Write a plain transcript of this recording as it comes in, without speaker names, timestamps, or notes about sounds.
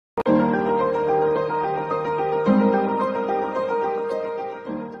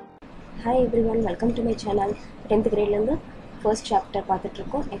Hi everyone, welcome to my channel. 10th grade ல first chapter பார்த்துட்டு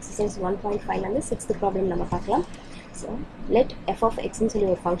இருக்கோம். Exercise 1.5 ல 6th problem நம்ம பார்க்கலாம். So let f of x ன்னு சொல்லி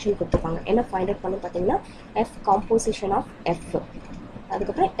ஒரு ஃபங்க்ஷன் கொடுத்திருப்பாங்க. என்ன ஃபைண்ட் அவுட் பண்ணனும் பாத்தீங்கன்னா f composition of f.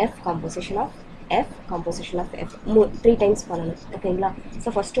 அதுக்கு அப்புறம் f composition of f 3 times பண்ணனும். ஓகேங்களா?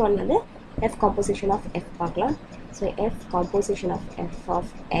 So first one f composition of f பார்க்கலாம். So f composition of f of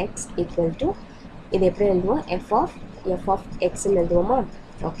x equal to இது எப்படி எழுதுவோம்? f of x ன்னு எழுதுவோமா?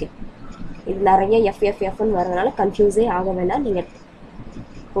 ஓகே, இது நிறைய ன்னு வரதுனால கன்ஃபியூஸே ஆக வேண்டாம். நீங்கள்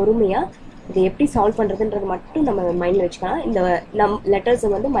பொறுமையாக இதை எப்படி சால்வ் பண்ணுறதுன்றது மட்டும் நம்ம மைண்டில் வச்சுக்கலாம். இந்த லெட்டர்ஸை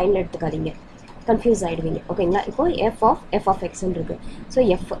மைண்டில் எடுத்துக்காதீங்க, கன்ஃபியூஸ் ஆகிடுவீங்க. ஓகேங்களா? இப்போது f of xன்னு இருக்குது. ஸோ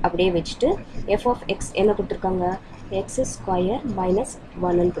f அப்படியே வச்சுட்டு f of x என்ன கொடுத்துருக்காங்க? x ஸ்கொயர் மைனஸ்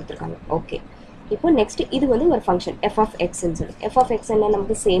 1ன்னு கொடுத்துருக்காங்க. ஓகே, இப்போ நெக்ஸ்ட் இது ஒரு ஃபங்க்ஷன் f of xன்னு சொல்லி. f of x என்ன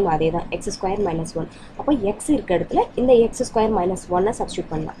நமக்கு சேம் அதே தான், x ஸ்கொயர் மைனஸ் 1. அப்போ x இருக்க இடத்துல இந்த x ஸ்கொயர் மைனஸ் 1 சப்ஸ்டியூட்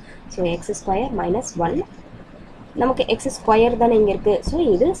பண்ணலாம். ஸோ x ஸ்கொயர் மைனஸ் 1 நமக்கு x ஸ்கொயர் தானே இங்கே இருக்குது. ஸோ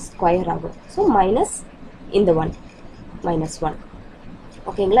இது ஸ்கொயர் ஆகும். ஸோ மைனஸ் இந்த 1 மைனஸ் 1.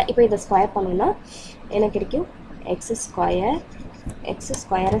 ஓகேங்களா? இப்போ இதை ஸ்கொயர் பண்ணோன்னா என்ன கிடைக்கும்? x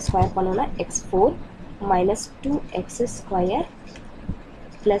ஸ்கொயரை ஸ்கொயர் பண்ணோன்னா x4 minus 2x square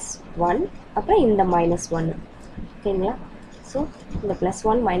plus 1, அப்புறம் இந்த மைனஸ் 1. ஓகேங்களா? ஸோ இந்த ப்ளஸ்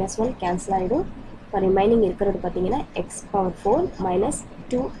 1 மைனஸ் 1 கேன்சல் ஆகிடும். இப்போ ரிமைனிங் இருக்கிறது பார்த்தீங்கன்னா x⁴ minus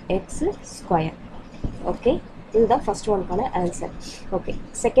 2x square. Okay, இதுதான் first ஒன்க்கான answer. Okay,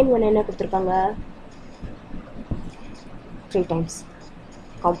 second one என்ன கொடுத்துருக்காங்க? 3 டைம்ஸ்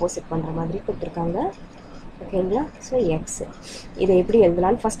காம்போசிட் பண்ணுற மாதிரி கொடுத்துருக்காங்க. ஓகேங்களா? ஸோ எக்ஸ் இதை எப்படி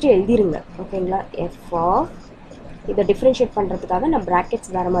எழுதலான்னு ஃபஸ்ட்டு எழுதிருங்க. ஓகேங்களா? இதை டிஃப்ரென்ஷியேட் பண்ணுறதுக்காக நான்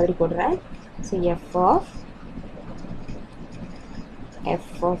ப்ராக்கெட்ஸ் வேறு மாதிரி போடுறேன். ஸோ f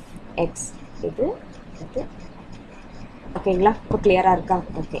of x இது. ஓகேங்களா? இப்போ கிளியராக இருக்கா?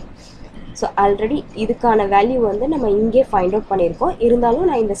 ஓகே, ஸோ ஆல்ரெடி இதுக்கான வேல்யூ நம்ம இங்கே ஃபைண்ட் அவுட் பண்ணியிருக்கோம். இருந்தாலும்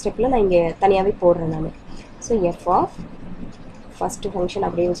நான் இந்த ஸ்டெப்பில் நான் இங்கே தனியாகவே போடுறேன் நான். So f of first function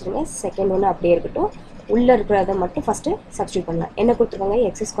அப்படியே வச்சுருங்க, செகண்ட் ஒன்று அப்படியே இருக்கட்டும். உள்ளே இருக்கிறத மட்டும் ஃபஸ்ட்டு சப்ஸ்டியூட் பண்ணலாம். என்ன கொடுத்துருக்காங்க?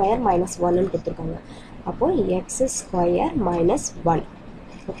 x ஸ்கொயர் மைனஸ் 1ன்னு கொடுத்துருக்காங்க. அப்போது x ஸ்கொயர் மைனஸ் 1.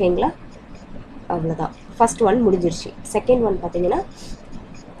 ஓகேங்களா? அவ்வளோதான், ஃபஸ்ட் ஒன் முடிஞ்சிருச்சு. செகண்ட் ஒன் பார்த்தீங்கன்னா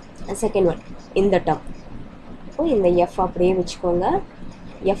செகண்ட் ஒன் இந்த டேர்ம். அப்போ இந்த f அப்படியே வச்சுக்கோங்க.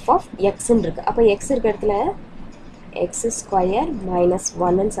 f of xன்னு இருக்குது. அப்போ x இருக்க இடத்துல x ஸ்கொயர் மைனஸ்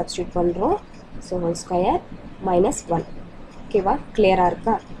 1ன்னு சப்ஸ்டியூட் பண்ணுறோம். So one square minus 1. ஓகேவா? கிளியராக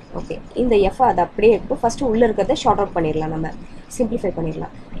இருக்கா? ஓகே, இந்த எஃப் அது அப்படியே இருக்கும். ஃபஸ்ட்டு உள்ளே இருக்கிறத ஷார்ட் அவுட் பண்ணிடலாம், நம்ம சிம்பிளிஃபை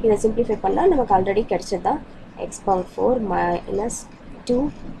பண்ணிடலாம். இதை சிம்பிளிஃபை பண்ணால் நமக்கு ஆல்ரெடி கிடச்சது தான். x⁴ minus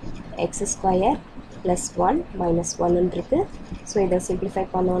 2x square plus 1 minus 1ன்னு இருக்குது. ஸோ இதை சிம்பிளிஃபை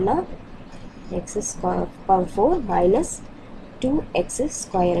பண்ணோன்னா x⁴ மைனஸ் 2x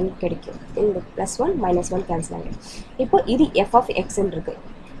ஸ்கொயர்னு கிடைக்கும். இந்த ப்ளஸ் 1 மைனஸ் 1 கேன்சல் ஆகிடும். இப்போ இது f of xன்னு இருக்குது.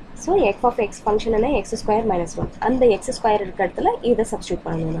 So f of x function என்ன? x square minus 1. அந்த x ஸ்கொயர் இருக்க இடத்துல இதை சப்ஸ்டியூட்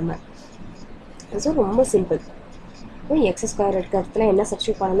பண்ணணும் நம்ம. ஸோ ரொம்ப சிம்பிள். இப்போ x ஸ்கொயர் இருக்க இடத்துல என்ன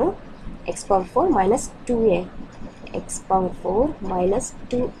சப்ஸ்டியூட் பண்ணணும்? x⁴ minus 2x minus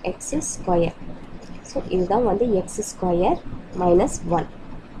 2x square. So இதுதான் x ஸ்கொயர் மைனஸ் 1.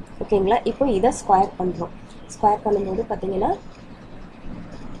 ஓகேங்களா? இப்போ இதை ஸ்கொயர் பண்ணுறோம். ஸ்கொயர் பண்ணும்போது பார்த்தீங்கன்னா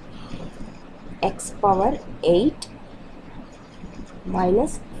x⁸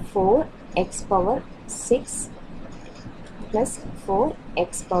 minus 4x⁴ plus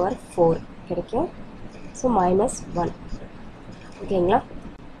 4x⁴ கிடைக்கும். So minus 1. ஓகேங்களா?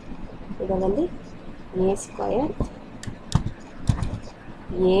 இதை a square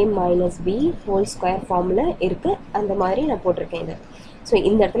a minus b whole square ஃபார்மில் இருக்குது. அந்த மாதிரி நான் போட்டிருக்கேன் இதை. ஸோ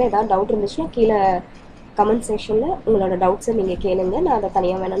இந்த இடத்துல ஏதாவது டவுட் இருந்துச்சுன்னா கீழே கமெண்ட் செக்ஷனில் உங்களோட டவுட்ஸை நீங்கள் கேளுங்க. நான் அதை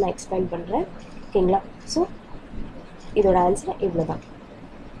தனியாக வேணால் நான் எக்ஸ்பிளைன் பண்ணுறேன். ஓகேங்களா? ஸோ இதோட ஆன்சர் இவ்வளோ தான்.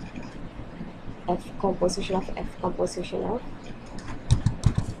 f composition of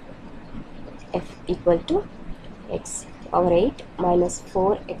f equal to x⁸ minus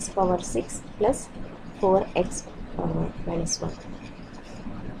 4x⁴ plus 4x minus 1.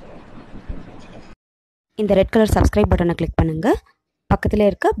 இந்த ரெட் கலர் சப்ஸ்கிரைப் பட்டனை கிளிக் பண்ணுங்கள். பக்கத்தில்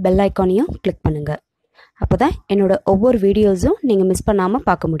இருக்க பெல் ஐக்கானையும் கிளிக் பண்ணுங்கள். அப்போ தான் என்னோட ஒவ்வொரு வீடியோஸும் நீங்கள் மிஸ் பண்ணாமல்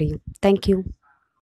பார்க்க முடியும். தேங்க்யூ.